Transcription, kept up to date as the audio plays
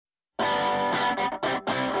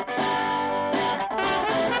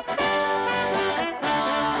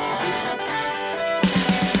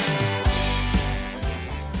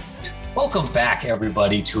Welcome back,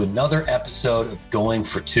 everybody, to another episode of Going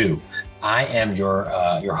for Two. I am your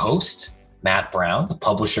host, Matt Brown, the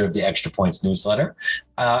publisher of the Extra Points newsletter.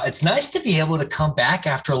 It's nice to be able to come back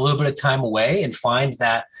after a little bit of time away and find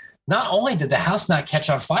that not only did the house not catch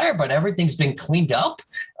on fire, but everything's been cleaned up.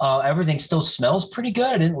 Everything still smells pretty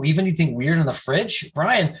good. I didn't leave anything weird in the fridge.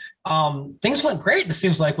 Brian, things went great. It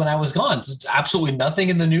seems like when I was gone, absolutely nothing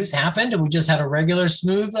in the news happened, and we just had a regular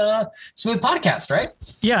smooth podcast, right?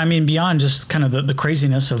 Yeah, I mean, beyond just kind of the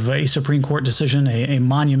craziness of a Supreme Court decision, a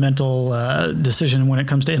monumental decision when it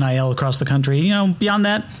comes to NIL across the country. Beyond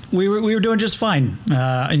that, we were doing just fine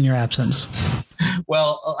in your absence.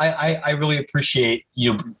 Well, I really appreciate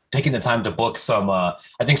you taking the time to book some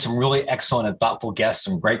really excellent and thoughtful guests,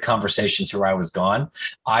 some great conversations where I was gone.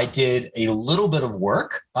 I did a little bit of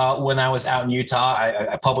work when I was out in Utah.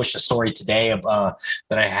 I published a story today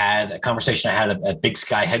that I had, a conversation I had at Big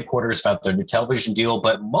Sky headquarters about their new television deal.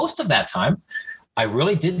 But most of that time, I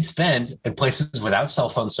really did spend in places without cell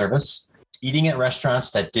phone service, eating at restaurants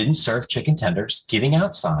that didn't serve chicken tenders, getting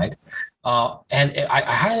outside. And I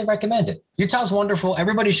highly recommend it. Utah's wonderful.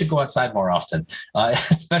 Everybody should go outside more often,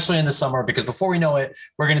 especially in the summer, because before we know it,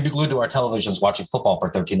 we're going to be glued to our televisions watching football for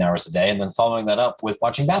 13 hours a day and then following that up with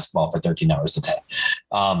watching basketball for 13 hours a day.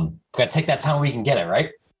 Got to take that time we can get it,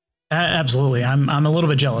 right? Absolutely. I'm a little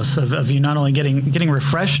bit jealous of you not only getting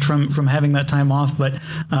refreshed from having that time off, but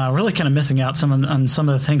really kind of missing out on some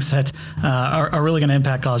of the things that are really going to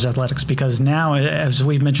impact college athletics, because now, as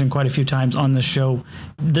we've mentioned quite a few times on this show,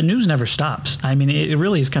 the news never stops. I mean, it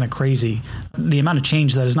really is kind of crazy, the amount of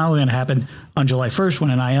change that is not only going to happen on July 1st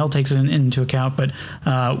when NIL takes it into account, but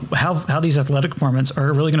how these athletic departments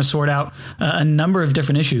are really going to sort out a number of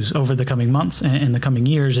different issues over the coming months and the coming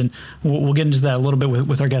years. And we'll get into that a little bit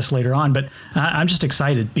with our guests later on. But I'm just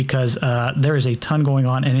excited because there is a ton going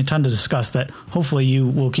on and a ton to discuss that hopefully you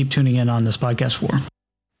will keep tuning in on this podcast for.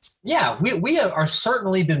 Yeah, we are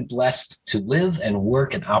certainly been blessed to live and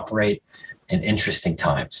work and operate in interesting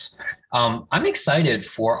times. I'm excited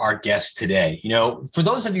for our guest today. For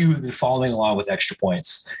those of you who've been following along with Extra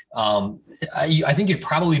Points, I think you'd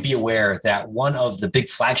probably be aware that one of the big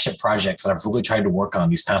flagship projects that I've really tried to work on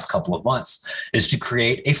these past couple of months is to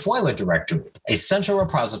create a FOILA directory, a central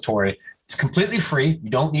repository. It's completely free. You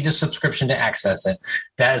don't need a subscription to access it.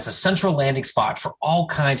 That is a central landing spot for all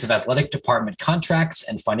kinds of athletic department contracts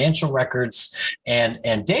and financial records and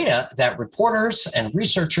data that reporters and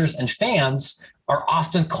researchers and fans are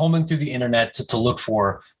often combing through the internet to look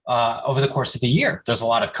for over the course of the year. There's a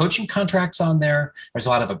lot of coaching contracts on there. There's a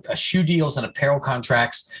lot of shoe deals and apparel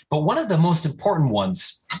contracts. But one of the most important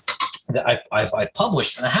ones that I've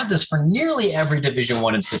published, and I have this for nearly every Division I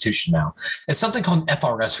institution now, is something called an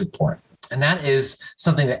FRS report. And that is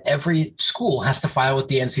something that every school has to file with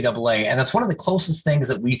the NCAA. And that's one of the closest things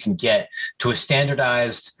that we can get to a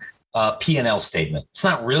standardized P&L statement. It's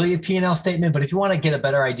not really a P&L statement, but if you want to get a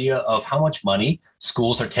better idea of how much money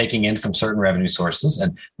schools are taking in from certain revenue sources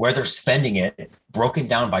and where they're spending it, broken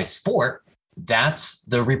down by sport, that's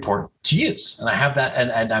the report to use. And I have that.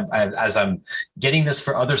 And as I'm getting this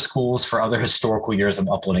for other schools, for other historical years, I'm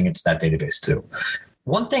uploading it to that database too.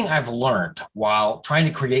 One thing I've learned while trying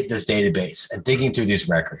to create this database and digging through these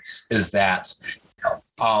records is that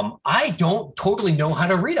I don't totally know how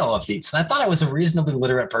to read all of these. And I thought I was a reasonably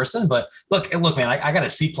literate person, but look, man, I got a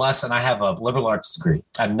C+ and I have a liberal arts degree.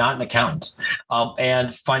 I'm not an accountant.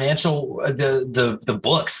 And financial, the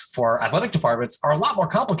books for athletic departments are a lot more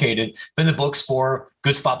complicated than the books for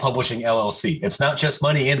Good Spot Publishing LLC. It's not just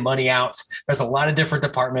money in, money out. There's a lot of different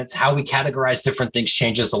departments. How we categorize different things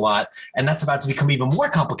changes a lot. And that's about to become even more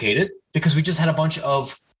complicated because we just had a bunch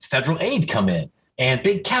of federal aid come in, and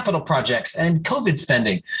big capital projects and COVID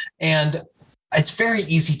spending. And it's very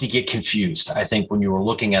easy to get confused, I think, when you were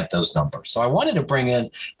looking at those numbers. So I wanted to bring in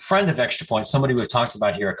a friend of Extra Points, somebody we've talked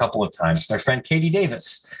about here a couple of times, my friend Katie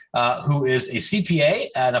Davis, who is a CPA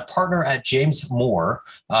and a partner at James Moore,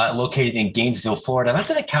 located in Gainesville, Florida.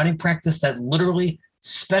 That's an accounting practice that literally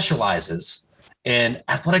specializes in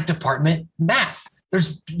athletic department math.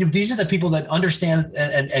 These are the people that understand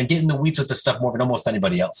and get in the weeds with this stuff more than almost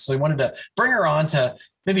anybody else. So we wanted to bring her on to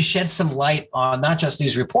maybe shed some light on not just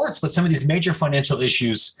these reports, but some of these major financial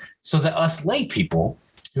issues so that us lay people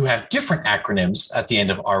who have different acronyms at the end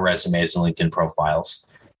of our resumes and LinkedIn profiles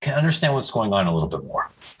can understand what's going on a little bit more.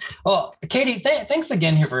 Well, Katie, thanks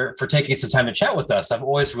again here for taking some time to chat with us. I've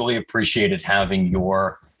always really appreciated having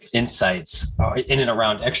your insights in and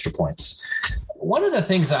around Extra Points. One of the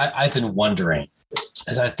things I've been wondering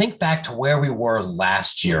as I think back to where we were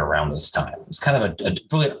last year around this time, it was kind of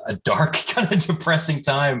really a dark, kind of depressing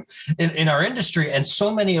time in our industry. And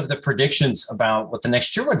so many of the predictions about what the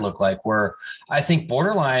next year would look like were, I think,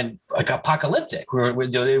 borderline like apocalyptic.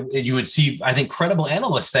 You would see, I think, credible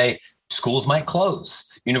analysts say schools might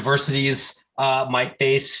close, universities might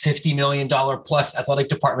face $50 million plus athletic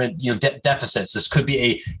department deficits. This could be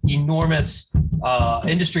a enormous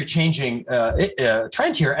industry changing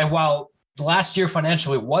trend here. And while the last year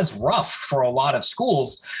financially was rough for a lot of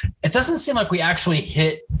schools, it doesn't seem like we actually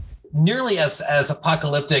hit nearly as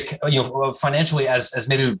apocalyptic, financially as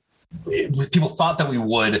maybe people thought that we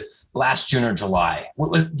would last June or July.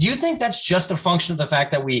 Do you think that's just a function of the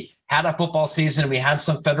fact that we had a football season and we had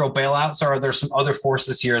some federal bailouts, or are there some other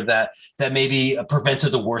forces here that maybe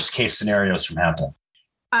prevented the worst case scenarios from happening?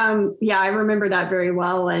 Yeah, I remember that very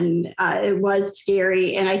well. And it was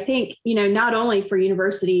scary. And I think, not only for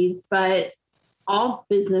universities, but all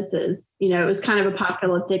businesses, it was kind of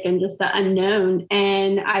apocalyptic and just the unknown.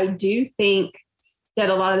 And I do think that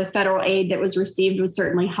a lot of the federal aid that was received was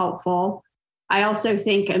certainly helpful. I also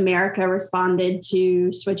think America responded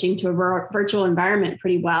to switching to a virtual environment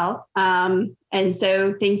pretty well. And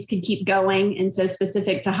so things could keep going. And so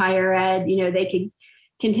specific to higher ed, they could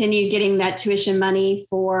continue getting that tuition money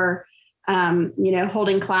for,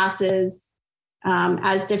 holding classes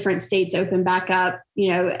as different states open back up,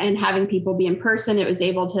 and having people be in person. It was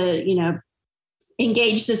able to,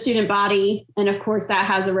 engage the student body. And of course, that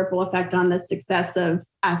has a ripple effect on the success of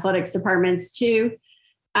athletics departments too.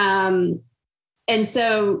 And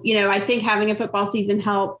so, I think having a football season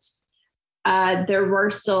helped. There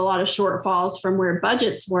were still a lot of shortfalls from where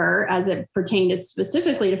budgets were as it pertained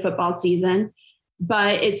specifically to football season,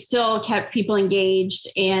 but it still kept people engaged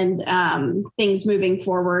and things moving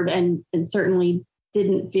forward, and certainly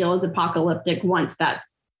didn't feel as apocalyptic once that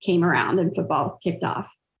came around and football kicked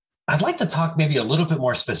off. I'd like to talk maybe a little bit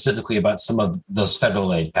more specifically about some of those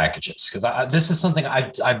federal aid packages, because this is something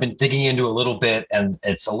I've been digging into a little bit, and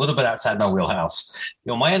it's a little bit outside my wheelhouse.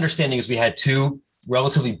 My understanding is we had two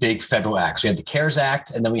relatively big federal acts. We had the CARES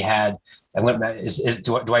Act, and then we had,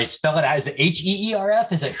 do I spell it out? Is it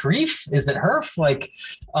HEERF? Is it HREF? Is it HERF? Like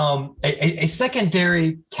a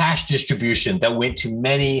secondary cash distribution that went to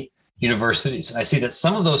many universities. And I see that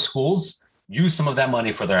some of those schools use some of that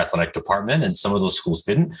money for their athletic department, and some of those schools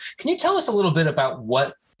didn't. Can you tell us a little bit about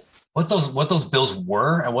what those bills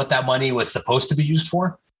were and what that money was supposed to be used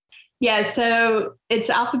for? Yeah, so it's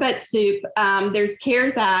alphabet soup. There's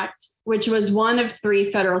CARES Act, which was one of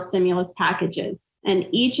three federal stimulus packages. And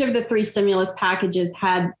each of the three stimulus packages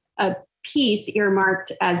had a piece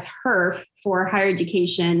earmarked as HERF, for Higher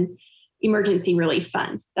Education Emergency Relief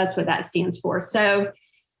Fund. That's what that stands for. So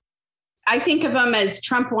I think of them as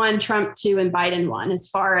Trump 1, Trump 2, and Biden 1. As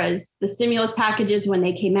far as the stimulus packages when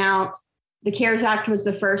they came out, the CARES Act was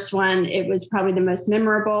the first one. It was probably the most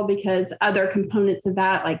memorable because other components of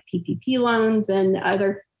that, like PPP loans and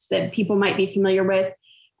others that people might be familiar with,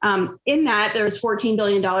 in that there was $14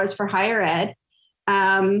 billion for higher ed.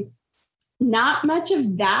 Not much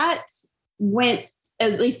of that went,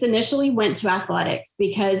 at least initially, went to athletics,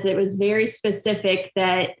 because it was very specific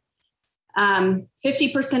that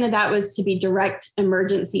 50% of that was to be direct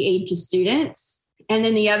emergency aid to students. And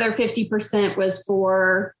then the other 50% was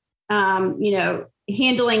for,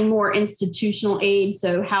 handling more institutional aid.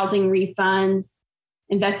 So housing refunds,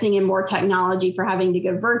 investing in more technology for having to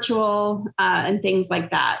go virtual, and things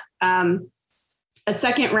like that. A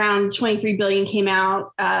second round, $23 billion came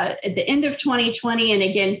out at the end of 2020. And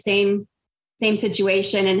again, same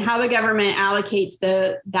situation. And how the government allocates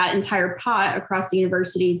that entire pot across the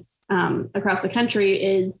universities across the country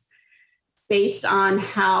is based on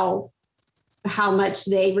how much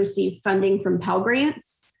they receive funding from Pell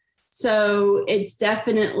Grants. So it's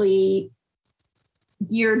definitely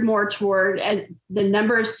geared more toward the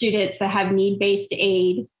number of students that have need-based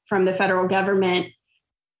aid from the federal government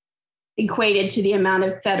equated to the amount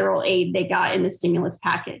of federal aid they got in the stimulus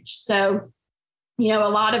package. So, a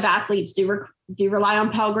lot of athletes do rely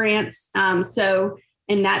on Pell Grants. So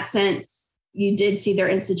in that sense, you did see their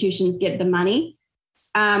institutions get the money.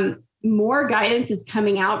 More guidance is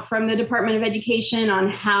coming out from the Department of Education on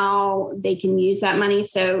how they can use that money.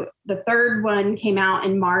 So the third one came out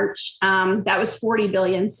in March. That was $40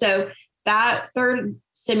 billion. So that third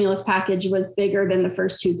stimulus package was bigger than the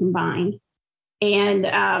first two combined.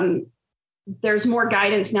 And there's more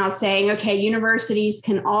guidance now saying, okay, universities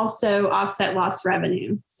can also offset lost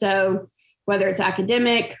revenue. So whether it's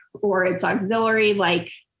academic or it's auxiliary, like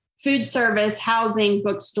food service, housing,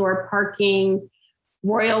 bookstore, parking,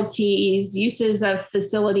 royalties, uses of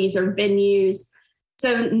facilities or venues.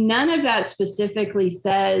 So none of that specifically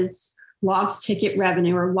says lost ticket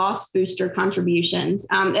revenue or lost booster contributions.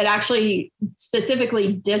 It actually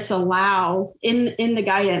specifically disallows in the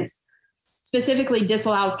guidance, specifically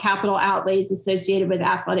disallows capital outlays associated with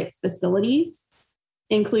athletics facilities,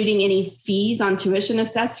 including any fees on tuition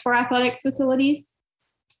assessed for athletics facilities.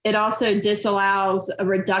 It also disallows a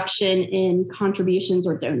reduction in contributions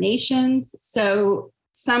or donations. So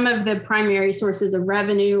some of the primary sources of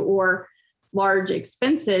revenue or large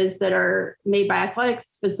expenses that are made by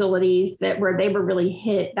athletics facilities that where they were really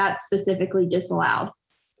hit, that's specifically disallowed.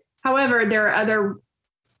 However, there are other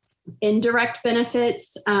indirect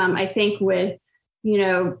benefits, I think with,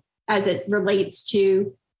 as it relates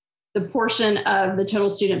to the portion of the total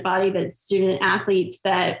student body that's student athletes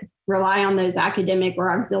that rely on those academic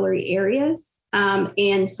or auxiliary areas,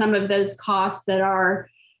 and some of those costs that are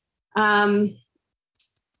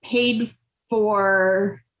paid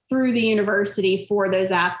for through the university for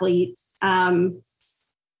those athletes, that,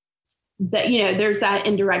 there's that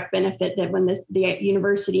indirect benefit that when the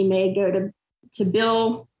university may go to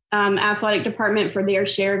bill athletic department for their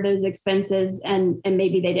share of those expenses, and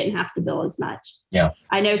maybe they didn't have to bill as much. Yeah.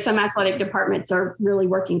 I know some athletic departments are really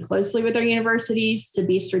working closely with their universities to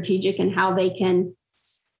be strategic in how they can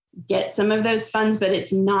get some of those funds, but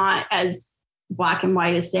it's not as black and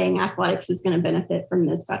white as saying athletics is going to benefit from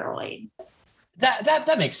this federal aid.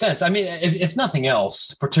 That makes sense. I mean, if nothing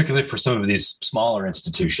else, particularly for some of these smaller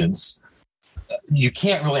institutions, you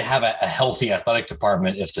can't really have a healthy athletic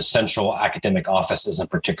department if the central academic office isn't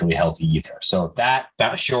particularly healthy either. So if that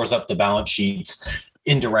shores up the balance sheets,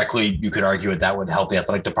 indirectly, you could argue that would help the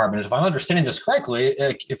athletic department. If I'm understanding this correctly,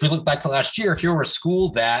 if we look back to last year, if you were a school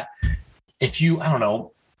that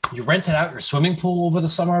you rented out your swimming pool over the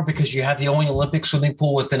summer because you had the only Olympic swimming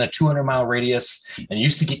pool within a 200-mile radius, and you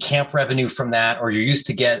used to get camp revenue from that, or you used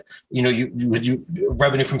to get, you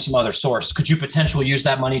revenue from some other source. Could you potentially use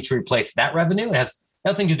that money to replace that revenue? It has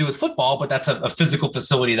nothing to do with football, but that's a physical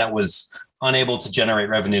facility that was unable to generate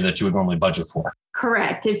revenue that you would normally budget for.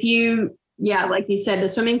 Correct. Like you said, the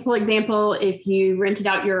swimming pool example, if you rented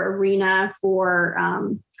out your arena for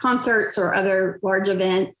concerts or other large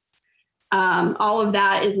events, all of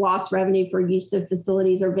that is lost revenue for use of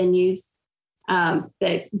facilities or venues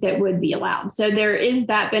that would be allowed. So there is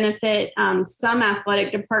that benefit. Some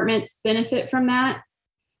athletic departments benefit from that.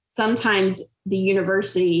 Sometimes the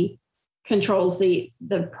university controls the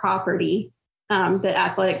property that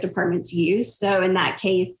athletic departments use. So in that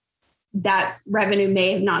case, that revenue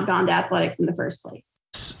may have not gone to athletics in the first place.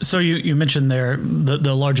 So you mentioned there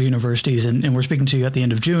the larger universities, and we're speaking to you at the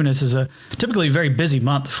end of June. This is a typically very busy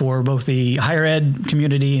month for both the higher ed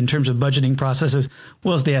community in terms of budgeting processes, as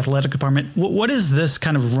well as the athletic department. What is this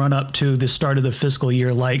kind of run up to the start of the fiscal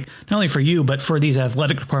year like, not only for you, but for these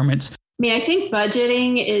athletic departments? I mean, I think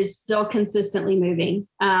budgeting is still consistently moving.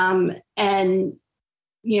 And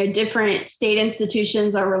different state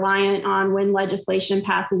institutions are reliant on when legislation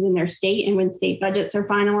passes in their state and when state budgets are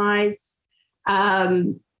finalized.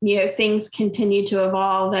 Things continue to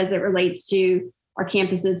evolve as it relates to our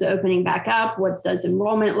campuses opening back up. What does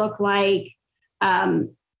enrollment look like?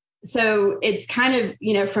 So it's kind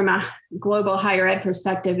of, from a global higher ed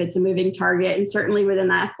perspective, it's a moving target. And certainly within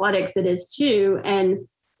the athletics, it is too. And,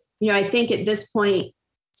 I think at this point,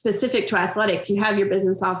 specific to athletics, you have your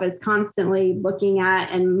business office constantly looking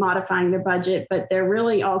at and modifying their budget, but they're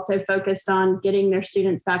really also focused on getting their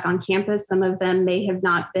students back on campus. Some of them may have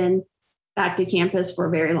not been back to campus for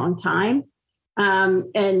a very long time,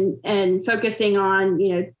 and focusing on,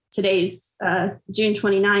 today's June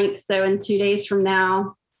 29th. So in 2 days from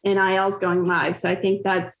now, NIL is going live. So I think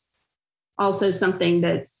that's also something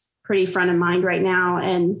that's pretty front of mind right now.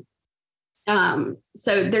 And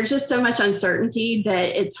so there's just so much uncertainty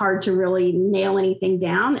that it's hard to really nail anything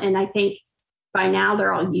down. And I think by now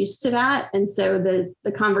they're all used to that. And so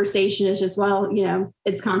the conversation is just,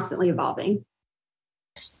 it's constantly evolving.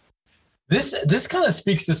 This kind of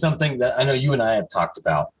speaks to something that I know you and I have talked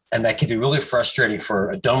about, and that can be really frustrating for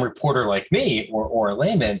a dumb reporter like me or a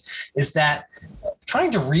layman, is that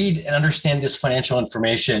trying to read and understand this financial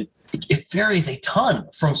information, it varies a ton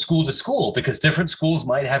from school to school because different schools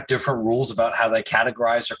might have different rules about how they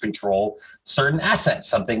categorize or control certain assets.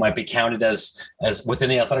 Something might be counted as within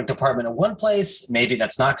the athletic department in one place. Maybe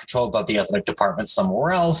that's not controlled by the athletic department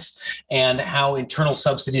somewhere else. And how internal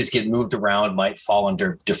subsidies get moved around might fall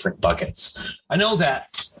under different buckets. I know that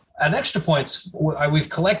at Extra Points, we've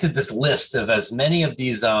collected this list of as many of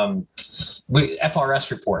these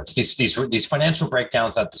FRS reports, these financial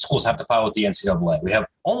breakdowns that the schools have to file with the NCAA. We have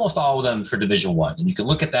almost all of them for Division I, and you can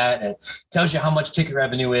look at that, and it tells you how much ticket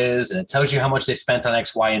revenue is, and it tells you how much they spent on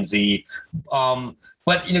X, Y, and Z.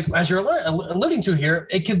 But as you're alluding to here,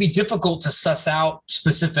 it can be difficult to suss out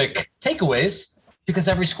specific takeaways because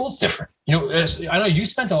every school's different. I know you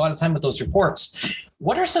spent a lot of time with those reports.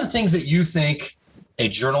 What are some things that you think a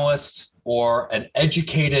journalist or an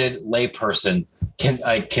educated layperson can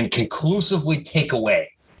conclusively take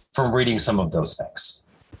away from reading some of those things?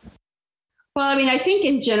 Well, I think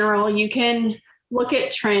in general, you can look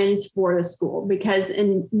at trends for the school, because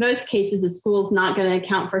in most cases, the school is not going to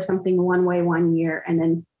account for something one way one year and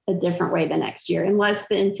then a different way the next year, unless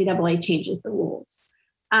the NCAA changes the rules,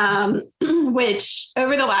 which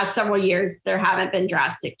over the last several years, there haven't been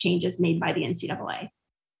drastic changes made by the NCAA.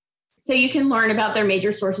 So you can learn about their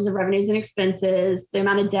major sources of revenues and expenses, the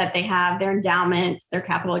amount of debt they have, their endowments, their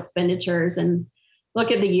capital expenditures, and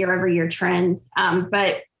look at the year-over-year trends.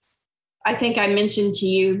 But I think I mentioned to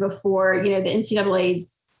you before, the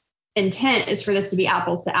NCAA's intent is for this to be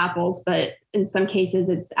apples to apples, but in some cases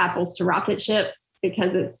it's apples to rocket ships,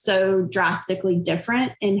 because it's so drastically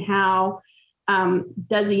different in how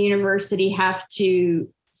does a university have to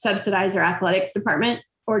subsidize their athletics department,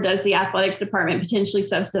 or does the athletics department potentially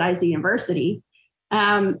subsidize the university?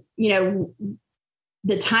 The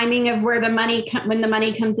timing of where when the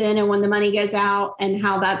money comes in and when the money goes out and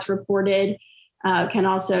how that's reported can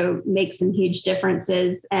also make some huge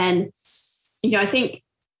differences. And, I think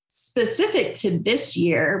specific to this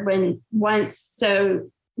year, most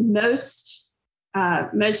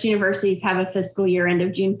universities have a fiscal year end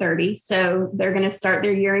of June 30. So they're going to start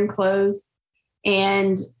their year end close.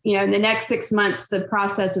 And, in the next 6 months, the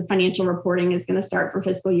process of financial reporting is going to start for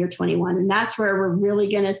fiscal year 21. And that's where we're really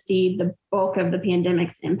going to see the bulk of the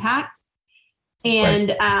pandemic's impact.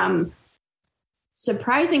 And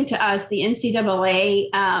surprising to us, the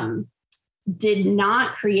NCAA did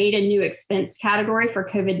not create a new expense category for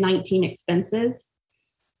COVID-19 expenses,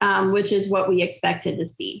 which is what we expected to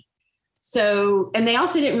see. So, and they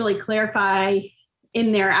also didn't really clarify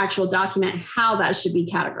in their actual document how that should be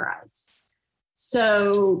categorized.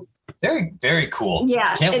 So very, very cool.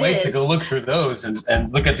 Yeah. Can't wait to go look through those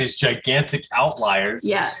and look at these gigantic outliers.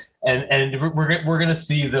 Yeah. And we're going to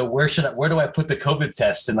see where do I put the COVID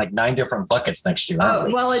tests in like 9 different buckets next year?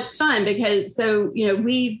 Well, it's fun because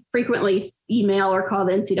we frequently email or call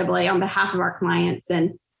the NCAA on behalf of our clients,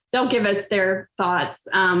 and they'll give us their thoughts.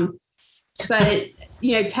 But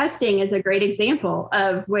testing is a great example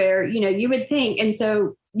of where, you would think. And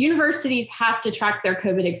so universities have to track their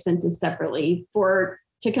COVID expenses separately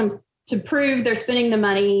to prove they're spending the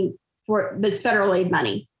money for this federal aid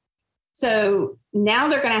money. So now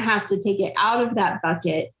they're going to have to take it out of that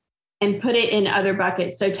bucket and put it in other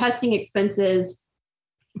buckets. So testing expenses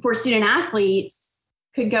for student athletes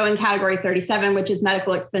could go in category 37, which is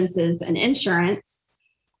medical expenses and insurance.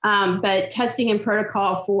 But testing and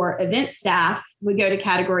protocol for event staff would go to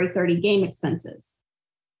category 30, game expenses.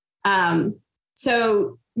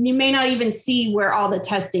 So you may not even see where all the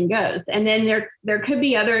testing goes. And then there could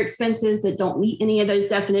be other expenses that don't meet any of those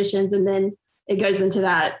definitions. And then it goes into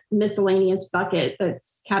that miscellaneous bucket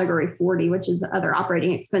that's category 40, which is the other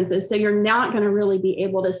operating expenses. So you're not going to really be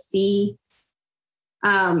able to see,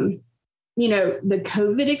 the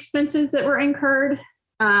COVID expenses that were incurred.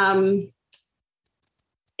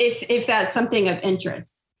 If that's something of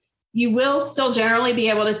interest, you will still generally be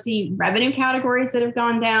able to see revenue categories that have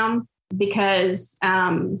gone down because,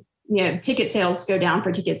 ticket sales go down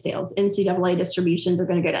for ticket sales. NCAA distributions are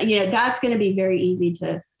going to go down. That's going to be very easy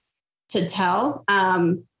to tell.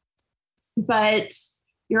 But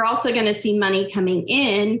you're also going to see money coming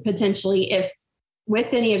in potentially if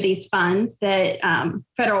with any of these funds that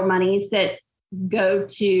federal monies that go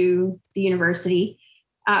to the university,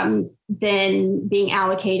 then being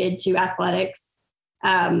allocated to athletics.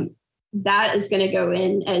 That is going to go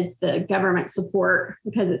in as the government support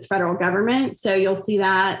because it's federal government. So you'll see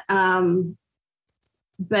that.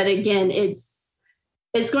 But again, it's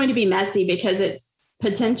going to be messy because it's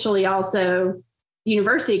potentially also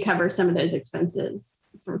university covers some of those expenses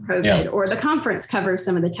for COVID, or the conference covers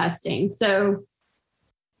some of the testing. So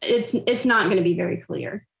it's not going to be very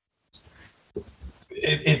clear.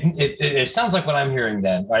 It sounds like what I'm hearing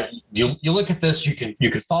then, right? You look at this, you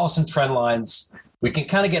can follow some trend lines. We can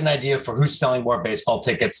kind of get an idea for who's selling more baseball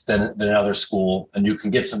tickets than another school. And you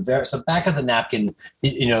can get some back of the napkin,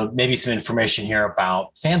 maybe some information here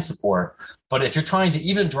about fan support. But if you're trying to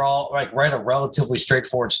even write a relatively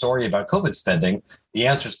straightforward story about COVID spending, the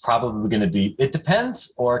answer is probably going to be, it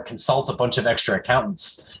depends, or consult a bunch of extra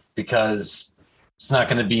accountants, because It's not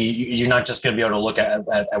going to be, you're not just going to be able to look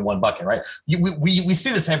at one bucket, right? We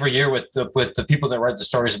see this every year with the people that write the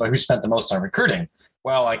stories about who spent the most on recruiting.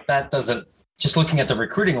 Well, like that doesn't, just looking at the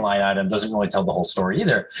recruiting line item doesn't really tell the whole story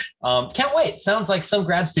either. Can't wait. Sounds like some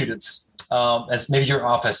grad students, as maybe your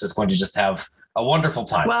office is going to just have a wonderful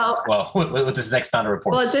time. Well, with this next round of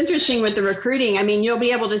reports. Well, it's interesting with the recruiting. I mean, you'll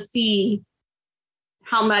be able to see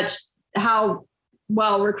how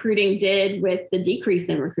well recruiting did with the decrease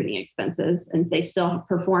in recruiting expenses, and they still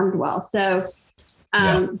performed well. So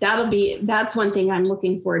that's one thing I'm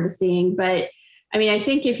looking forward to seeing. But I mean, I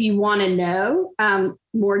think if you want to know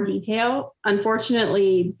more detail,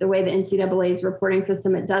 unfortunately, the way the NCAA's reporting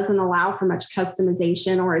system, it doesn't allow for much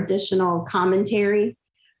customization or additional commentary.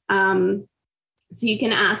 So you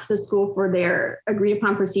can ask the school for their agreed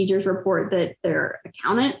upon procedures report that their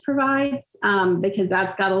accountant provides, because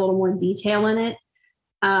that's got a little more detail in it.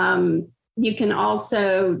 You can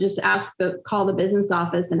also just call the business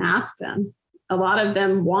office and ask them. A lot of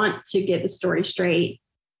them want to get the story straight.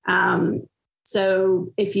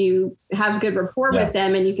 So if you have good rapport with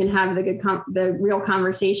them and you can have the real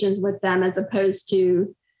conversations with them, as opposed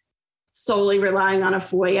to solely relying on a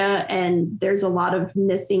FOIA and there's a lot of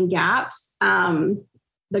missing gaps,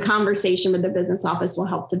 the conversation with the business office will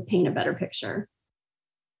help to paint a better picture.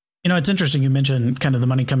 You know, it's interesting. You mentioned kind of the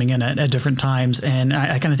money coming in at different times. And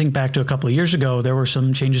I kind of think back to a couple of years ago, there were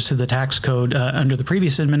some changes to the tax code under the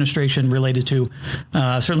previous administration related to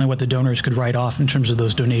certainly what the donors could write off in terms of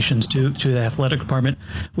those donations to the athletic department.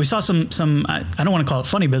 We saw some I don't want to call it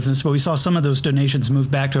funny business, but we saw some of those donations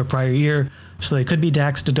move back to a prior year, so they could be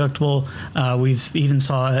tax deductible. We've even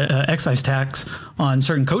saw excise tax on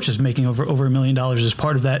certain coaches making over $1 million as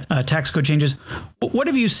part of that tax code changes. What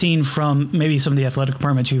have you seen from maybe some of the athletic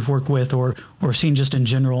departments you've worked with or seen just in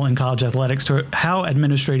general in college athletics, to how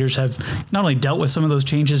administrators have not only dealt with some of those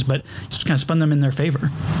changes, but just kind of spun them in their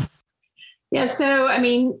favor? Yeah. So, I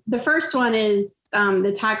mean, the first one is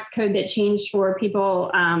the tax code that changed for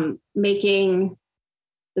people making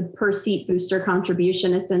the per seat booster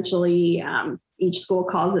contribution. Essentially, each school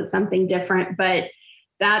calls it something different, but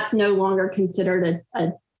that's no longer considered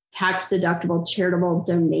a tax deductible charitable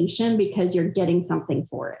donation, because you're getting something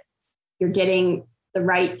for it. You're getting the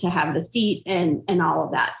right to have the seat and all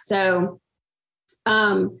of that. So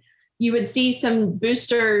you would see some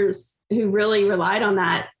boosters who really relied on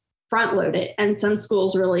that front load it. And some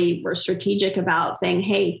schools really were strategic about saying,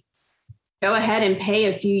 hey, go ahead and pay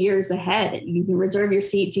a few years ahead. You can reserve your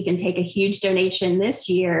seats. You can take a huge donation this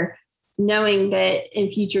year, knowing that in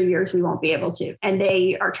future years we won't be able to. And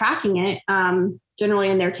they are tracking it generally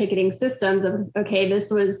in their ticketing systems of, okay,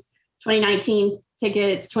 this was 2019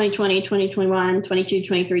 tickets, 2020, 2021, 22,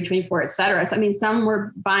 23, 24, et cetera. So, I mean, some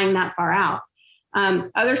were buying that far out.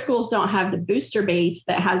 Other schools don't have the booster base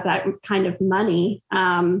that has that kind of money,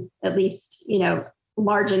 at least,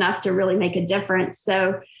 large enough to really make a difference.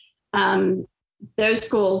 So those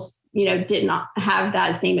schools, did not have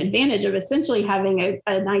that same advantage of essentially having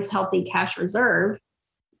a nice, healthy cash reserve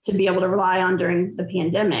to be able to rely on during the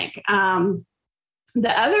pandemic.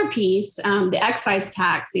 The other piece, the excise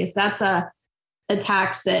tax, yes, that's a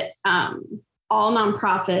tax that all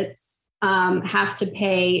nonprofits have to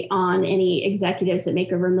pay on any executives that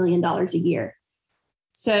make over $1 million a year.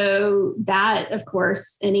 So that, of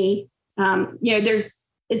course,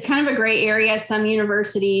 it's kind of a gray area. Some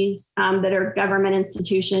universities that are government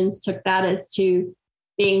institutions took that as to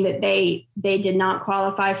being that they did not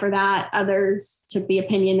qualify for that. Others took the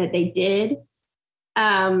opinion that they did.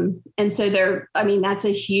 And so that's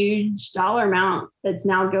a huge dollar amount that's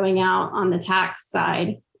now going out on the tax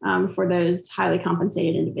side for those highly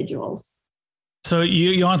compensated individuals. So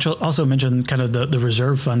you also mentioned kind of the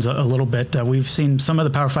reserve funds a little bit. We've seen some of the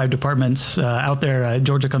Power 5 departments out there.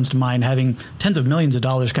 Georgia comes to mind, having tens of millions of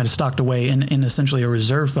dollars kind of stocked away in essentially a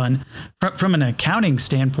reserve fund. From an accounting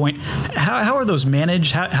standpoint, how are those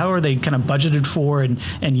managed? How are they kind of budgeted for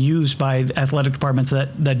and used by athletic departments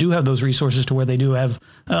that do have those resources to where they do have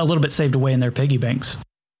a little bit saved away in their piggy banks?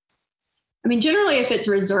 I mean, generally, if it's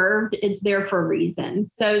reserved, it's there for a reason.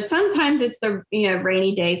 So sometimes it's the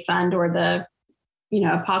rainy day fund or the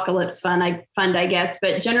apocalypse fund, I guess.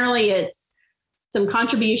 But generally, it's some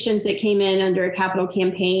contributions that came in under a capital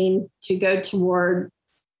campaign to go toward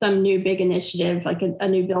some new big initiative, like a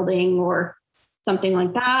new building or something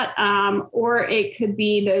like that. Or it could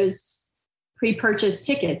be those pre-purchased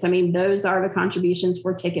tickets. I mean, those are the contributions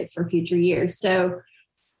for tickets for future years. So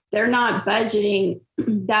they're not budgeting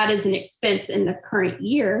that as an expense in the current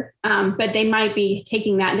year, but they might be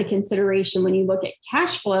taking that into consideration when you look at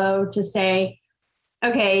cash flow to say,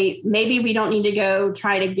 okay, maybe we don't need to go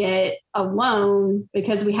try to get a loan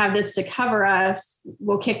because we have this to cover us.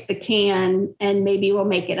 We'll kick the can and maybe we'll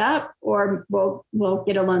make it up, or we'll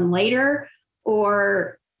get a loan later,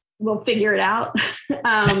 or we'll figure it out.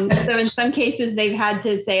 So in some cases, they've had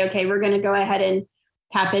to say, okay, we're going to go ahead and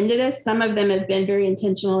tap into this. Some of them have been very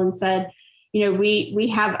intentional and said,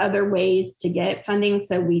 we have other ways to get funding,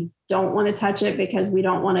 so we don't want to touch it because we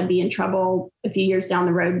don't want to be in trouble a few years down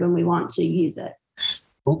the road when we want to use it.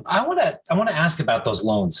 Well, I want to ask about those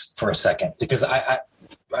loans for a second, because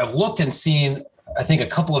I've looked and seen, I think, a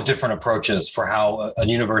couple of different approaches for how a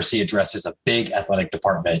university addresses a big athletic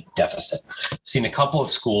department deficit. Seen a couple of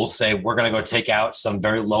schools say, we're going to go take out some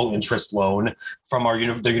very low interest loan from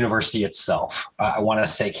the university itself. I want to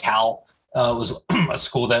say Cal was a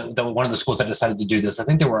school that one of the schools that decided to do this. I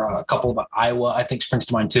think there were a couple of Iowa, I think, springs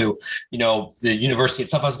to mind too. The university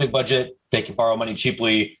itself has a big budget. They can borrow money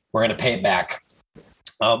cheaply. We're going to pay it back.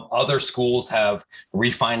 Other schools have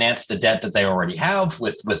refinanced the debt that they already have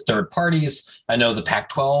with third parties. I know the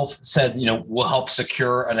Pac-12 said, we'll help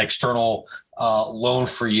secure an external loan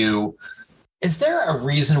for you. Is there a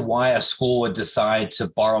reason why a school would decide to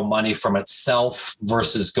borrow money from itself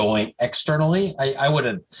versus going externally? I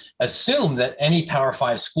would assume that any Power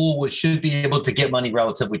 5 school should be able to get money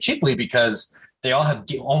relatively cheaply, because they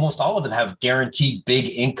almost all of them have guaranteed big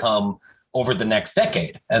income over the next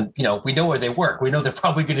decade. And, we know where they work. We know they're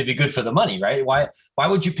probably going to be good for the money, right? Why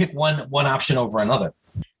would you pick one option over another?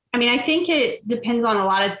 I mean, I think it depends on a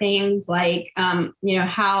lot of things, like,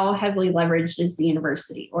 how heavily leveraged is the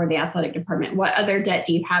university or the athletic department? What other debt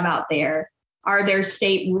do you have out there? Are there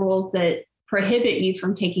state rules that prohibit you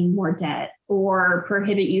from taking more debt or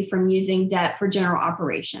prohibit you from using debt for general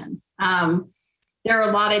operations? There are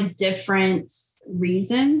a lot of different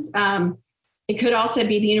reasons. It could also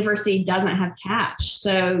be the university doesn't have cash,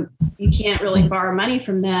 so you can't really borrow money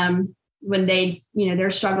from them when they're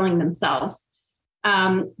struggling themselves.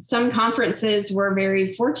 Some conferences were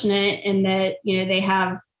very fortunate in that, they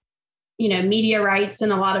have, media rights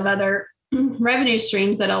and a lot of other revenue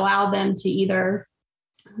streams that allow them to either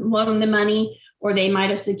loan the money, or they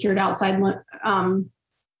might have secured outside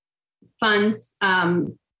funds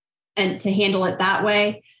and to handle it that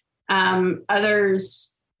way. Others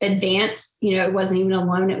advance, it wasn't even a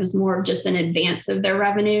loan. It was more of just an advance of their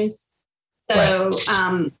revenues. So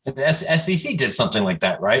right. The SEC did something like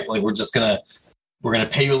that, right? Like, we're going to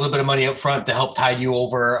pay you a little bit of money up front to help tide you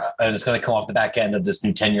over, and it's going to come off the back end of this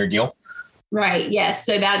new 10-year deal. Right. Yes.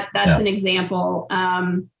 So that's an example.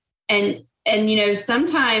 And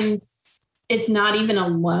sometimes it's not even a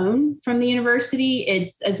loan from the university.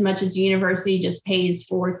 It's as much as the university just pays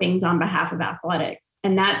for things on behalf of athletics.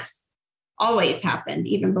 And that's always happened,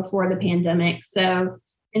 even before the pandemic. So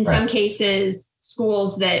in some cases,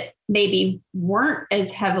 schools that maybe weren't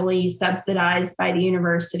as heavily subsidized by the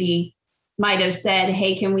university might have said,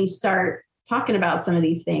 hey, can we start talking about some of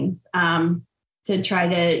these things to try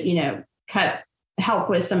to, help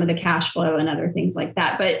with some of the cash flow and other things like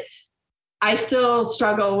that. But I still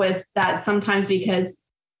struggle with that sometimes, because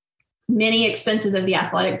many expenses of the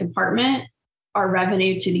athletic department are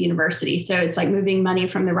revenue to the university. So it's like moving money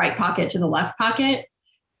from the right pocket to the left pocket,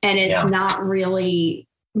 and it's not really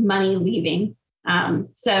money leaving.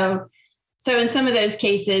 So in some of those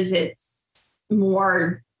cases, it's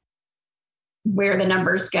more where the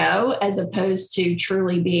numbers go as opposed to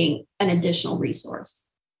truly being an additional resource.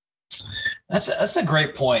 That's a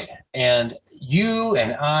great point. And you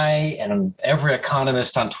and I and every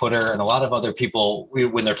economist on Twitter and a lot of other people,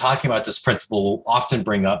 when they're talking about this principle, will often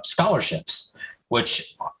bring up scholarships,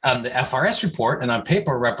 which on the FRS report and on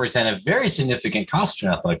paper represent a very significant cost to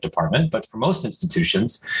an athletic department. But for most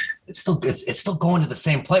institutions, it's still going to the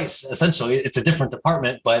same place. Essentially, it's a different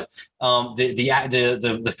department, but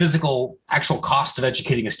the physical actual cost of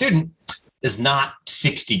educating a student is not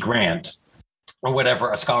 $60,000 or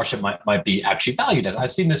whatever a scholarship might be actually valued as.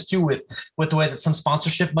 I've seen this too with the way that some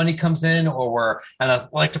sponsorship money comes in, or where an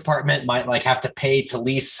athletic department might have to pay to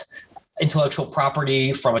lease intellectual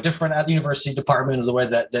property from a different university department, or the way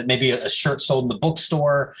that maybe a shirt sold in the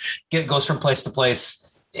bookstore goes from place to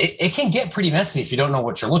place. It can get pretty messy if you don't know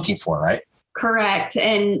what you're looking for, right? Correct.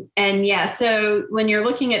 And yeah, so when you're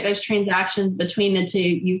looking at those transactions between the two,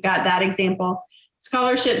 you've got that example.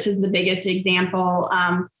 Scholarships is the biggest example.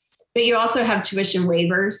 But you also have tuition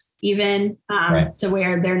waivers, even so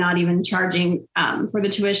where they're not even charging for the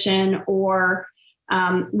tuition, or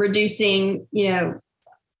reducing,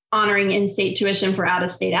 honoring in-state tuition for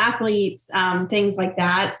out-of-state athletes, things like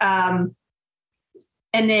that.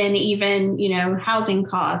 And then even, housing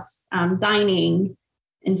costs, dining,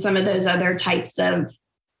 and some of those other types of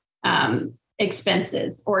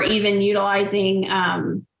expenses, or even utilizing,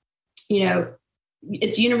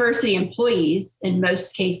 it's university employees in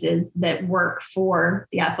most cases that work for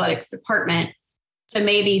the athletics department. So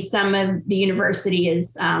maybe some of the university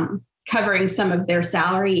is covering some of their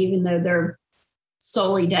salary, even though they're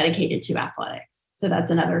solely dedicated to athletics. So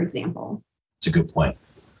that's another example. It's a good point.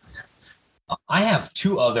 I have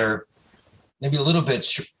two other, maybe a little bit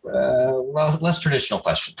less traditional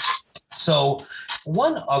questions. So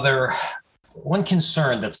one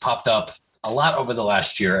concern that's popped up a lot over the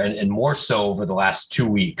last year, and more so over the last 2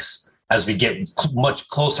 weeks, as we get much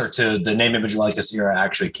closer to the name, image, likeness era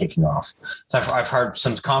actually kicking off. So I've heard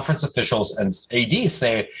some conference officials and ADs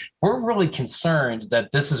say, we're really concerned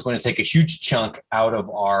that this is going to take a huge chunk out of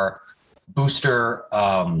our booster,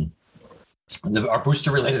 our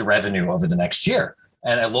booster related revenue over the next year.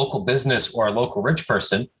 And a local business or a local rich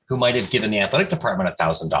person who might have given the athletic department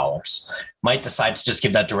 $1,000 might decide to just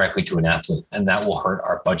give that directly to an athlete, and that will hurt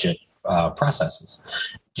our budget processes.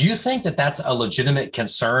 Do you think that that's a legitimate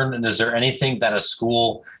concern? And is there anything that a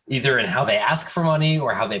school, either in how they ask for money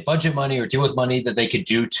or how they budget money or deal with money, that they could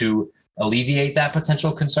do to alleviate that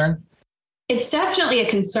potential concern? It's definitely a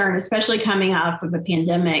concern, especially coming off of a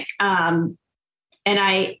pandemic. And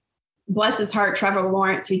I, bless his heart, Trevor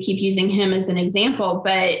Lawrence, we keep using him as an example,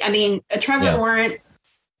 but I mean, Trevor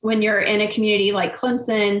Lawrence, when you're in a community like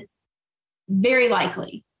Clemson, very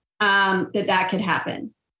likely that could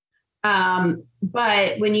happen.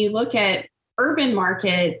 But when you look at urban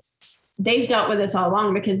markets, they've dealt with this all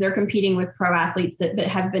along because they're competing with pro athletes that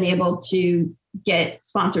have been able to get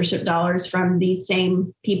sponsorship dollars from these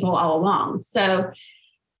same people all along. So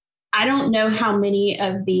I don't know how many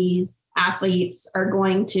of these athletes are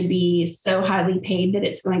going to be so highly paid that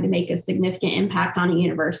it's going to make a significant impact on a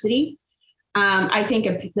university. I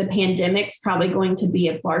think the pandemic's probably going to be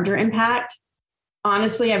a larger impact.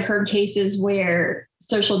 Honestly, I've heard cases where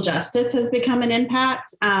social justice has become an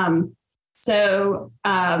impact. I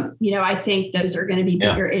think those are going to be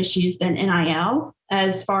bigger issues than NIL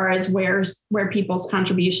as far as where people's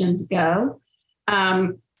contributions go,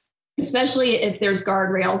 especially if there's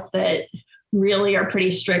guardrails that really are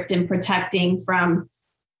pretty strict in protecting from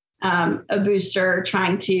a booster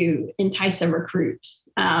trying to entice a recruit.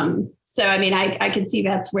 I could see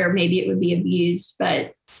that's where maybe it would be abused,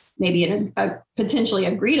 but maybe in a potentially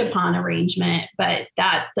agreed upon arrangement, but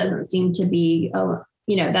that doesn't seem to be,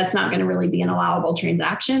 that's not going to really be an allowable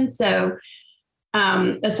transaction. So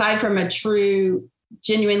aside from a true,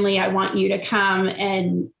 genuinely, I want you to come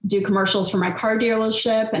and do commercials for my car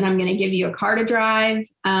dealership, and I'm going to give you a car to drive.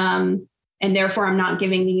 And therefore I'm not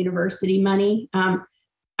giving the university money.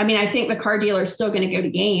 I think the car dealer is still going to go to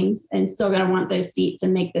games and still going to want those seats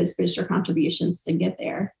and make those booster contributions to get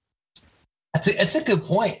there. That's a good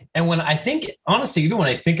point. And when I think, honestly, even when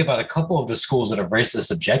I think about a couple of the schools that have raised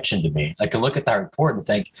this objection to me, I can look at that report and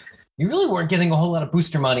think, you really weren't getting a whole lot of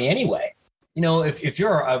booster money anyway. If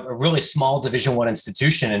you're a really small Division I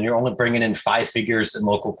institution and you're only bringing in 5 figures in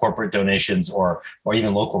local corporate donations or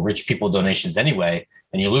even local rich people donations anyway,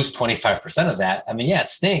 and you lose 25% of that, it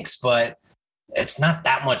stinks, but it's not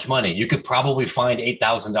that much money. You could probably find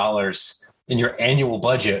 $8,000 in your annual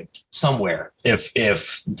budget somewhere if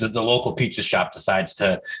the local pizza shop decides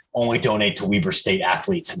to only donate to Weber State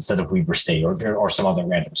athletes instead of Weber State or some other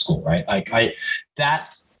random school, right?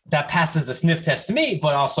 That passes the sniff test to me,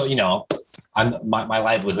 but also, my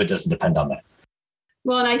livelihood doesn't depend on that.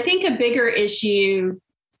 Well, and I think a bigger issue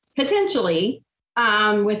potentially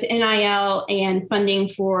with NIL and funding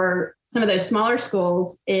for some of those smaller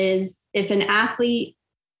schools is if an athlete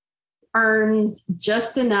earns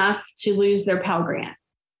just enough to lose their Pell Grant,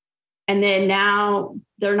 and then now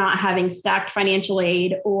they're not having stacked financial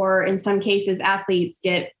aid, or in some cases, athletes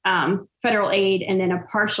get federal aid and then a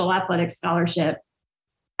partial athletic scholarship.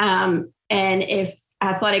 And if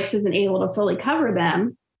athletics isn't able to fully cover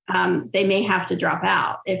them, they may have to drop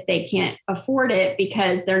out if they can't afford it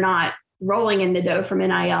because they're not rolling in the dough from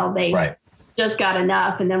NIL. They just got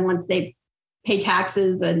enough. And then once they pay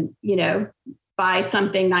taxes and, buy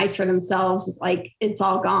something nice for themselves, it's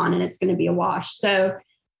all gone and it's going to be a wash. So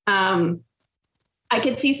I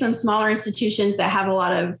could see some smaller institutions that have a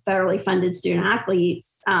lot of federally funded student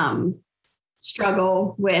athletes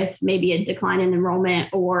struggle with maybe a decline in enrollment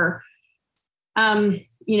or,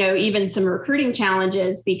 even some recruiting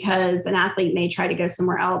challenges because an athlete may try to go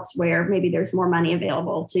somewhere else where maybe there's more money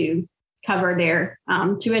available to cover their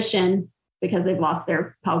tuition because they've lost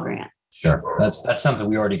their Pell Grant. Sure. That's something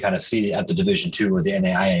we already kind of see at the Division II or the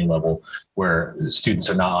NAIA level, where students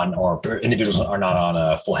are not on, or individuals are not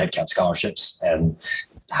on full headcount scholarships. And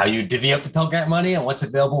how you divvy up the Pell Grant money and what's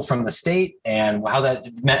available from the state and how that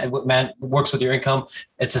works with your income.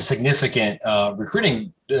 It's a significant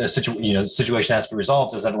recruiting situation has to be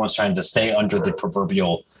resolved as everyone's trying to stay under the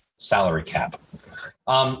proverbial salary cap.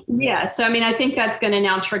 Yeah. So, I mean, I think that's going to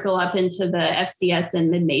now trickle up into the FCS and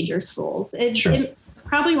mid-major schools. It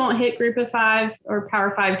probably won't hit Group of Five or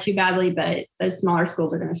Power Five too badly, but those smaller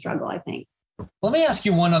schools are going to struggle, I think. Let me ask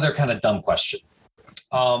you one other kind of dumb question.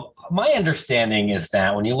 My understanding is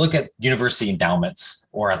that when you look at university endowments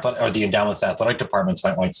or the endowments that athletic departments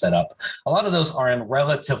might set up, a lot of those are in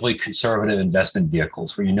relatively conservative investment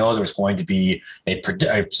vehicles where there's going to be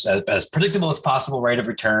as predictable as possible rate of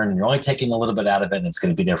return, and you're only taking a little bit out of it, and it's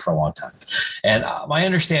going to be there for a long time. And my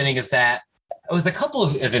understanding is that with a couple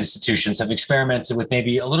of institutions have experimented with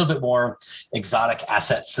maybe a little bit more exotic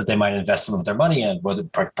assets that they might invest some of their money in, whether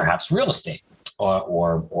perhaps real estate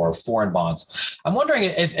or foreign bonds. I'm wondering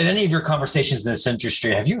if in any of your conversations in this industry,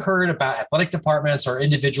 have you heard about athletic departments or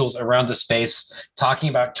individuals around the space talking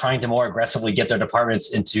about trying to more aggressively get their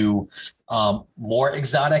departments into more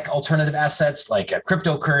exotic alternative assets like a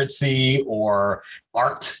cryptocurrency or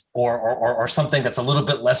art or something that's a little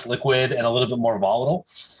bit less liquid and a little bit more volatile?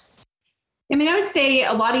 I mean, I would say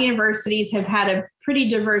a lot of universities have had a pretty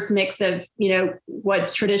diverse mix of,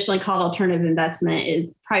 what's traditionally called alternative investment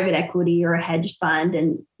is private equity or a hedge fund,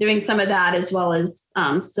 and doing some of that as well as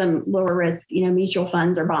some lower risk, mutual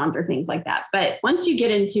funds or bonds or things like that. But once you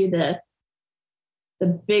get into the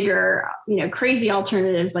bigger, crazy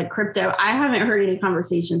alternatives like crypto, I haven't heard any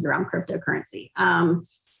conversations around cryptocurrency.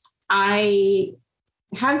 I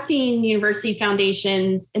have seen university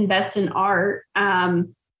foundations invest in art,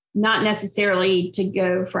 not necessarily to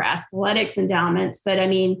go for athletics endowments, but I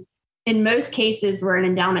mean, in most cases where an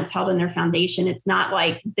endowment's held in their foundation, it's not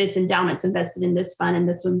like this endowment's invested in this fund and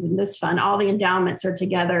this one's in this fund. All the endowments are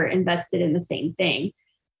together invested in the same thing.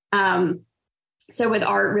 So with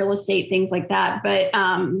art, real estate, things like that. But,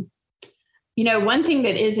 one thing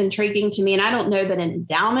that is intriguing to me, and I don't know that an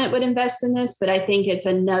endowment would invest in this, but I think it's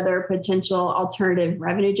another potential alternative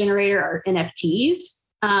revenue generator are NFTs.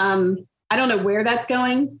 I don't know where that's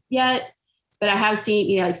going yet, but I have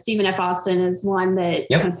seen, like Stephen F. Austin is one that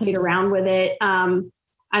kind of played around with it. I'm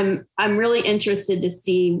really interested to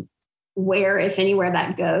see where, if anywhere,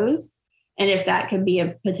 that goes, and if that could be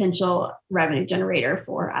a potential revenue generator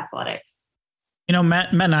for athletics.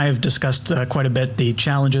 Matt and I have discussed quite a bit the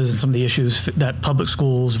challenges and some of the issues that public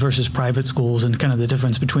schools versus private schools and kind of the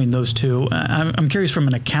difference between those two. I'm curious from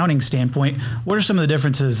an accounting standpoint, what are some of the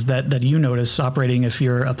differences that you notice operating if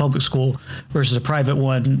you're a public school versus a private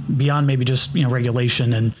one beyond maybe just,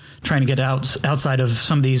 regulation and trying to get outside of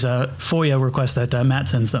some of these FOIA requests that Matt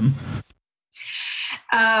sends them?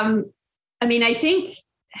 I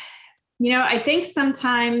think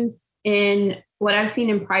sometimes in what I've seen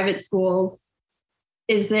in private schools,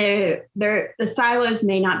 is the silos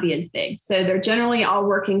may not be as big. So they're generally all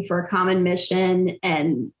working for a common mission,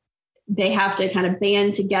 and they have to kind of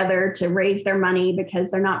band together to raise their money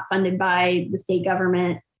because they're not funded by the state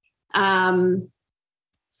government.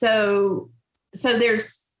 So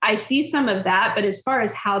I see some of that, but as far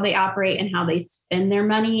as how they operate and how they spend their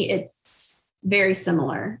money, it's very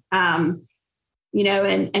similar. And at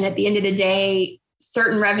the end of the day,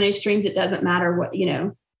 certain revenue streams, it doesn't matter what,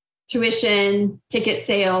 tuition, ticket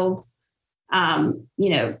sales,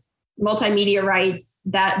 multimedia rights,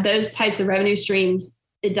 those types of revenue streams,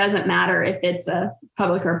 it doesn't matter if it's a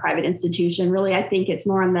public or a private institution. Really, I think it's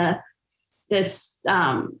more on the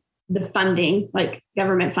funding, like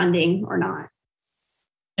government funding or not.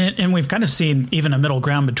 And we've kind of seen even a middle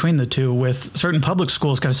ground between the two, with certain public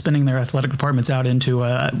schools kind of spinning their athletic departments out into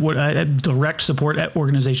direct support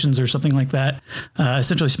organizations or something like that,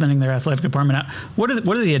 essentially spinning their athletic department out. What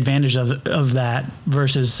are the advantages of that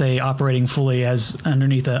versus, say, operating fully as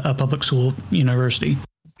underneath a public school university?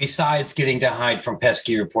 Besides getting to hide from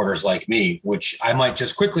pesky reporters like me, which I might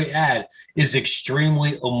just quickly add is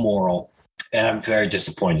extremely immoral, and I'm very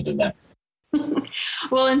disappointed in that.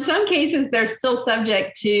 Well, in some cases, they're still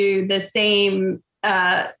subject to the same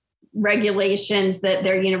regulations that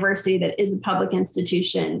their university that is a public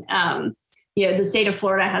institution. The state of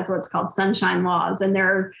Florida has what's called sunshine laws, and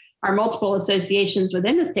there are multiple associations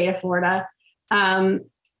within the state of Florida.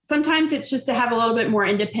 Sometimes it's just to have a little bit more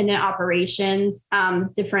independent operations,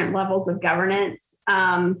 different levels of governance,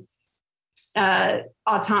 more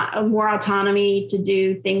autonomy to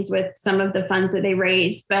do things with some of the funds that they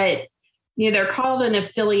raise. But they're called an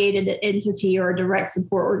affiliated entity or a direct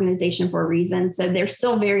support organization for a reason. So they're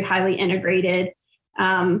still very highly integrated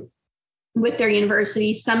with their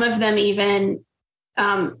university. Some of them even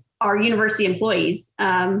are university employees.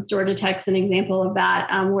 Georgia Tech's an example of that,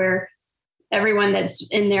 where everyone that's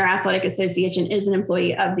in their athletic association is an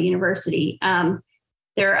employee of the university.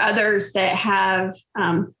 There are others that have,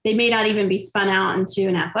 they may not even be spun out into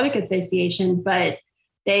an athletic association, but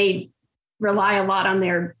they rely a lot on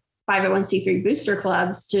their 501c3 booster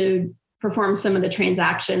clubs to perform some of the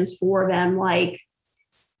transactions for them, like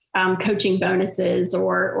coaching bonuses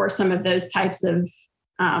or some of those types of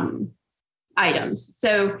items.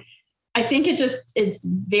 So I think it's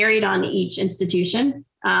varied on each institution.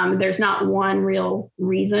 There's not one real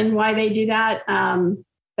reason why they do that.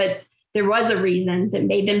 But there was a reason that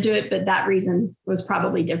made them do it, but that reason was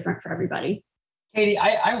probably different for everybody. Katie,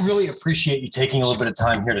 I really appreciate you taking a little bit of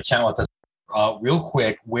time here to chat with us. Real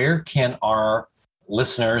quick, where can our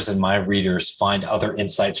listeners and my readers find other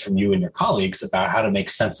insights from you and your colleagues about how to make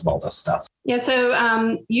sense of all this stuff? Yeah,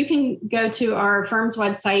 so you can go to our firm's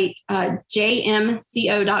website, jmco.com,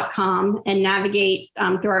 and navigate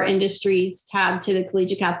through our industries tab to the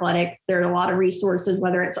collegiate athletics. There are a lot of resources,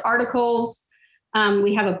 whether it's articles.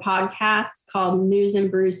 We have a podcast called News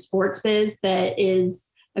and Brews Sports Biz that is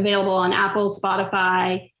available on Apple,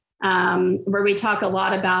 Spotify, where we talk a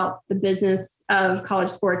lot about the business of college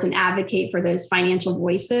sports and advocate for those financial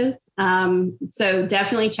voices. So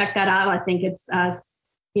definitely check that out. I think it's a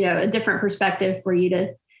different perspective for you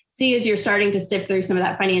to see as you're starting to sift through some of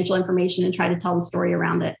that financial information and try to tell the story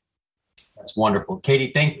around it. That's wonderful.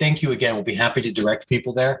 Katie, thank you again. We'll be happy to direct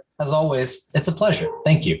people there. As always, it's a pleasure.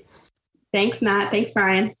 Thank you. Thanks, Matt. Thanks,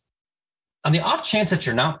 Brian. On the off chance that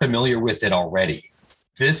you're not familiar with it already,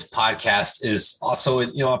 this podcast is also,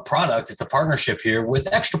 a product. It's a partnership here with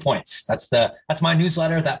Extra Points. That's my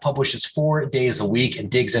newsletter that publishes 4 days a week and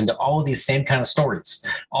digs into all of these same kind of stories,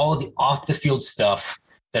 all of the off the field stuff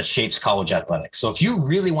that shapes college athletics. So if you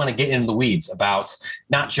really want to get into the weeds about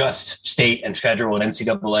not just state and federal and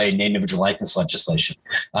NCAA name, image, and likeness legislation,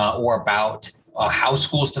 or about how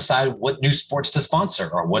schools decide what new sports to sponsor,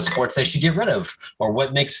 or what sports they should get rid of, or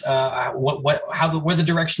what makes where the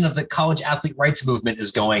direction of the college athlete rights movement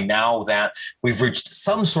is going now that we've reached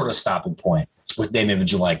some sort of stopping point with name,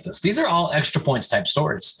 image, and likeness. These are all Extra Points type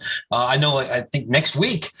stories. I think next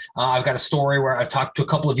week I've got a story where I've talked to a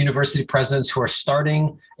couple of university presidents who are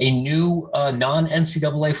starting a new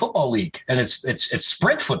non-NCAA football league, and it's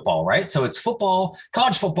sprint football, right? So it's football,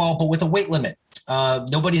 college football, but with a weight limit.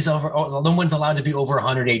 No one's allowed to be over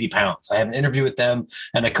 180 pounds. I have an interview with them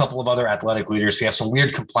and a couple of other athletic leaders. We have some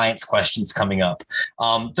weird compliance questions coming up.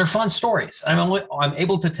 They're fun stories. I'm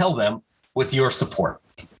able to tell them with your support.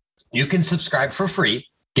 You can subscribe for free,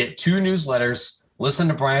 get 2 newsletters, listen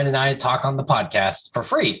to Brian and I talk on the podcast for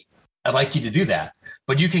free. I'd like you to do that.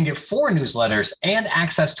 But you can get 4 newsletters and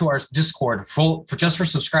access to our Discord for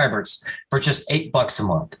subscribers for just $8 a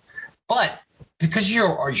month. But because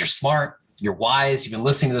you're smart, you're wise, you've been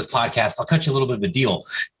listening to this podcast, I'll cut you a little bit of a deal.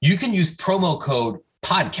 You can use promo code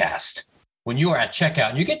PODCAST when you are at checkout,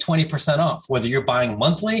 and you get 20% off, whether you're buying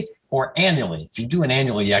monthly or annually. If you do it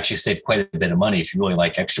annually, you actually save quite a bit of money if you really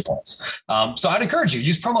like Extra Points. So I'd encourage you,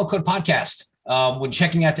 use promo code PODCAST when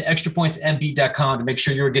checking out to extrapointsmb.com to make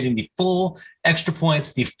sure you're getting the full Extra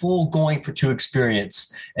Points, the full Going for 2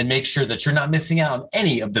 experience, and make sure that you're not missing out on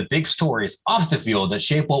any of the big stories off the field that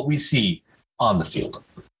shape what we see on the field.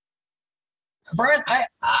 Brian,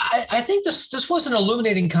 I think this was an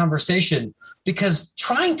illuminating conversation, because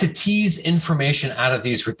trying to tease information out of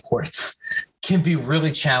these reports can be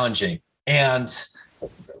really challenging. And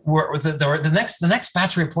the next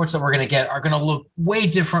batch of reports that we're going to get are going to look way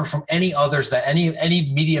different from any others that any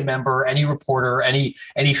media member, any reporter, any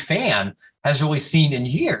fan has really seen in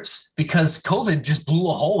years, because COVID just blew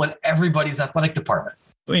a hole in everybody's athletic department.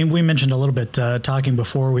 And we mentioned a little bit talking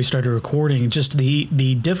before we started recording, just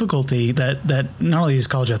the difficulty that not only these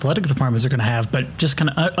college athletic departments are going to have, but just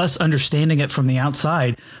kind of us understanding it from the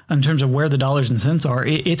outside in terms of where the dollars and cents are.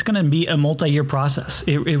 It's going to be a multi-year process.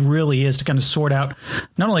 It really is, to kind of sort out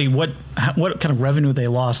not only what kind of revenue they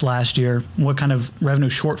lost last year, what kind of revenue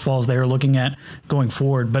shortfalls they are looking at going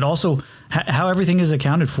forward, but also how everything is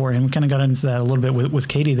accounted for. And we kind of got into that a little bit with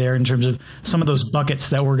Katie there in terms of some of those buckets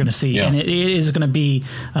that we're going to see. Yeah. And it is going to be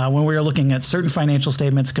when we are looking at certain financial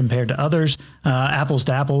statements compared to others, apples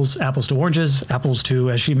to apples, apples to oranges, apples to,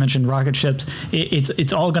 as she mentioned, rocket ships.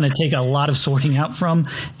 It's all going to take a lot of sorting out from,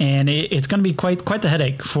 and it's going to be quite the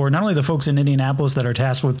headache for not only the folks in Indianapolis that are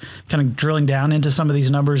tasked with kind of drilling down into some of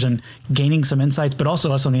these numbers and gaining some insights, but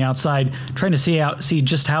also us on the outside trying to see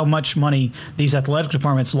just how much money these athletic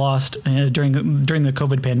departments lost during the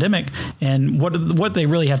COVID pandemic, and what they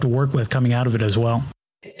really have to work with coming out of it as well.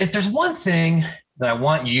 If there's one thing that I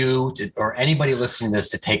want you to, or anybody listening to this,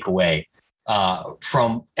 to take away,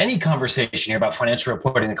 from any conversation here about financial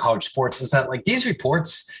reporting in college sports is that like these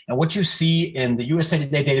reports and what you see in the USA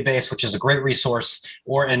Today database, which is a great resource,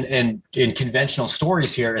 or in conventional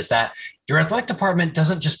stories here, is that your athletic department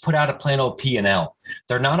doesn't just put out a plain old P&L.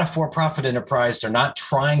 They're not a for-profit enterprise. They're not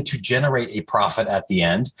trying to generate a profit at the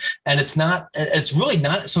end. And it's really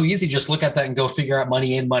not so easy to just look at that and go figure out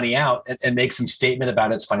money in, money out and make some statement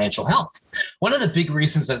about its financial health. One of the big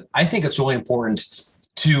reasons that I think it's really important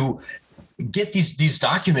to get these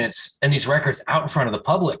documents and these records out in front of the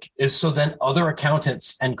public is so then other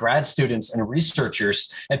accountants and grad students and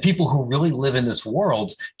researchers and people who really live in this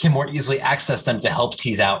world can more easily access them to help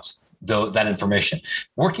tease out that information.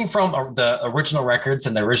 Working from the original records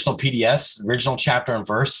and the original PDFs, original chapter and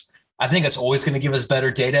verse, I think it's always going to give us better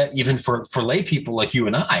data, even for lay people like you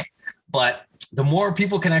and I. But the more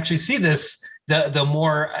people can actually see this, the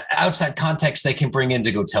more outside context they can bring in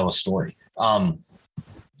to go tell a story.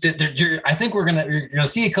 I think you're gonna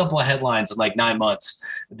see a couple of headlines in like 9 months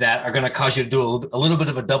that are gonna cause you to do a little bit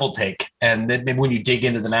of a double take, and then maybe when you dig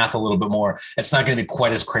into the math a little bit more, it's not going to be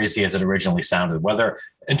quite as crazy as it originally sounded. Whether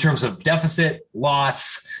in terms of deficit,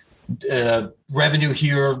 loss, revenue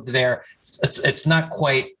here or there, it's not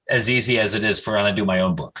quite as easy as it is for when I do my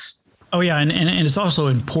own books. Oh, yeah. And it's also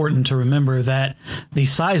important to remember that the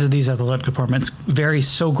size of these athletic departments varies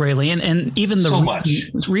so greatly. And even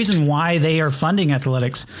the reason why they are funding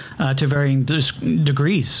athletics to varying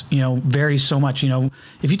degrees, varies so much.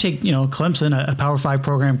 If you take, Clemson, a Power 5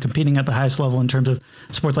 program competing at the highest level in terms of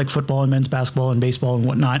sports like football and men's basketball and baseball and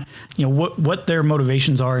whatnot, what their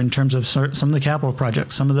motivations are in terms of some of the capital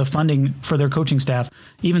projects, some of the funding for their coaching staff,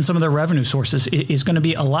 even some of their revenue sources is going to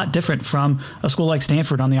be a lot different from a school like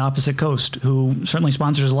Stanford on the opposite coast, who certainly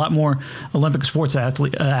sponsors a lot more Olympic sports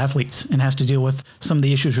athletes and has to deal with some of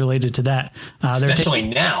the issues related to that. Especially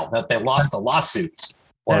now that they lost the lawsuit.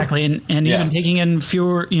 Exactly. And even taking in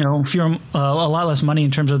fewer, a lot less money in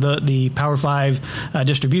terms of the Power 5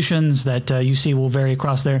 distributions that you see will vary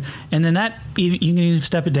across there. And then that you can even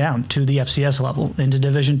step it down to the FCS level, into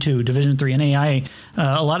Division 2, Division 3, and AIA.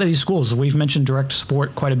 A lot of these schools, we've mentioned direct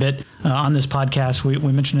support quite a bit on this podcast. We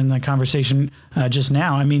mentioned in the conversation just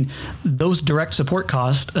now. I mean, those direct support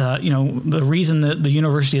costs, the reason that the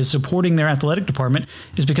university is supporting their athletic department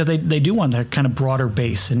is because they do want their kind of broader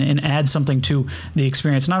base and add something to the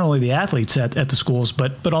experience, not only the athletes at the schools,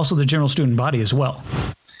 but also the general student body as well.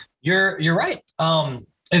 You're right.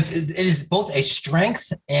 It is both a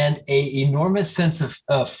strength and an enormous sense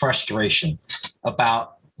of frustration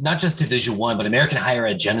about not just Division I, but American higher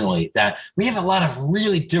ed generally, that we have a lot of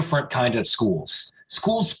really different kind of schools.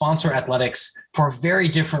 Schools sponsor athletics for very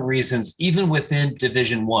different reasons, even within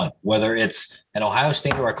Division I, whether it's an Ohio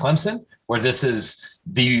State or a Clemson, where this is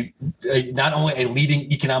not only a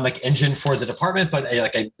leading economic engine for the department, but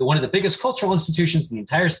one of the biggest cultural institutions in the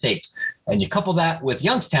entire state. And you couple that with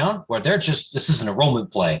Youngstown, where this is an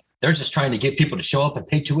enrollment play. They're just trying to get people to show up and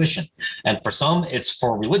pay tuition. And for some, it's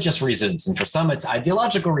for religious reasons. And for some, it's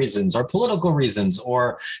ideological reasons or political reasons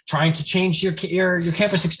or trying to change your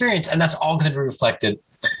campus experience. And that's all going to be reflected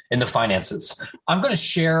in the finances. I'm going to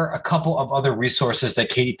share a couple of other resources that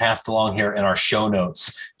Katie passed along here in our show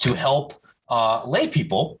notes to help lay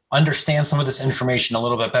people understand some of this information a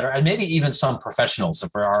little bit better, and maybe even some professionals. So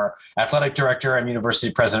for our athletic director and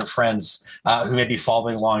university president friends who may be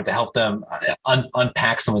following along to help them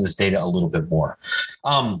unpack some of this data a little bit more.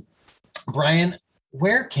 Brian,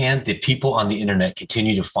 where can the people on the internet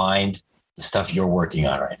continue to find the stuff you're working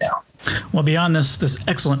on right now? Well, beyond this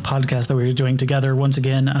excellent podcast that we're doing together, once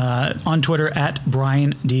again, on Twitter at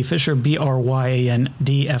Brian D. Fisher,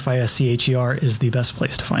 BRYANDFISCHER is the best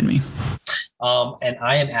place to find me. And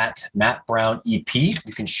I am at Matt Brown EP.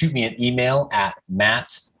 You can shoot me an email at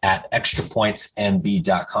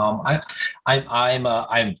matt@extrapointsmb.com.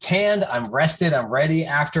 I'm tanned, I'm rested, I'm ready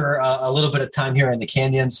after a little bit of time here in the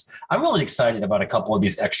Canyons. I'm really excited about a couple of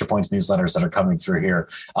these Extra Points newsletters that are coming through here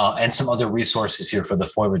and some other resources here for the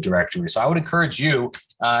Forward Directory. So I would encourage you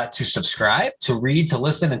to subscribe, to read, to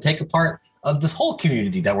listen, and take a part of this whole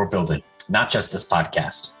community that we're building, not just this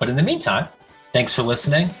podcast. But in the meantime, thanks for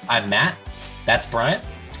listening. I'm Matt. That's Brian.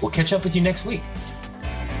 We'll catch up with you next week.